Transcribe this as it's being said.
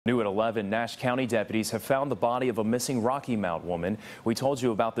New at 11, Nash County deputies have found the body of a missing Rocky Mount woman. We told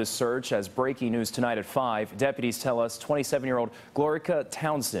you about this search as breaking news tonight at 5. Deputies tell us 27-year-old Glorica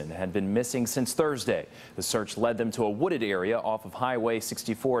Townsend had been missing since Thursday. The search led them to a wooded area off of Highway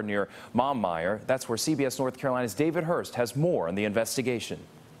 64 near Montmire. That's where CBS North Carolina's David Hurst has more on the investigation.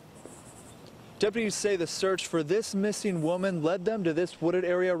 Deputies say the search for this missing woman led them to this wooded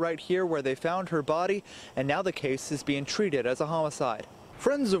area right here where they found her body, and now the case is being treated as a homicide.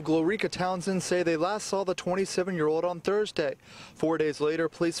 Friends of Glorica Townsend say they last saw the 27-year-old on Thursday. 4 days later,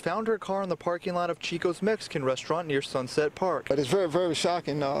 police found her car in the parking lot of Chico's Mexican restaurant near Sunset Park. But it's very, very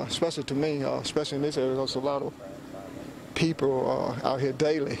shocking, especially to me, especially in this area. There's a lot of people out here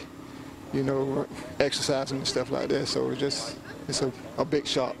daily, you know, exercising and stuff like that. So it's a big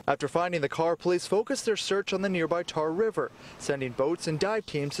shock. After finding the car, police focused their search on the nearby Tar River, sending boats and dive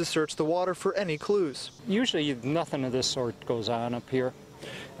teams to search the water for any clues. Usually nothing of this sort goes on up here.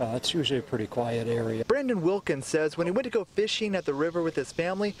 It's usually a pretty quiet area. Brandon Wilkins says when he went to go fishing at the river with his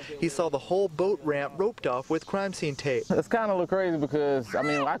family, he saw the whole boat ramp roped off with crime scene tape. It's kind of a little crazy because, I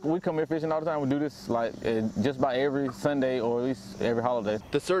mean, we come here fishing all the time. We do this like just about every Sunday or at least every holiday.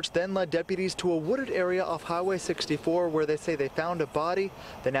 The search then led deputies to a wooded area off Highway 64 where they say they found a body.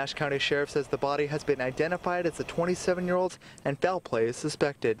 The Nash County Sheriff says the body has been identified as a 27-year-old and foul play is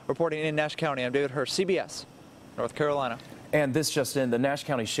suspected. Reporting in Nash County, I'm David Hurst, CBS, North Carolina. And this just in, the Nash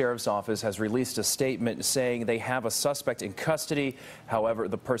County Sheriff's Office has released a statement saying they have a suspect in custody. However,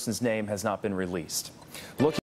 the person's name has not been released.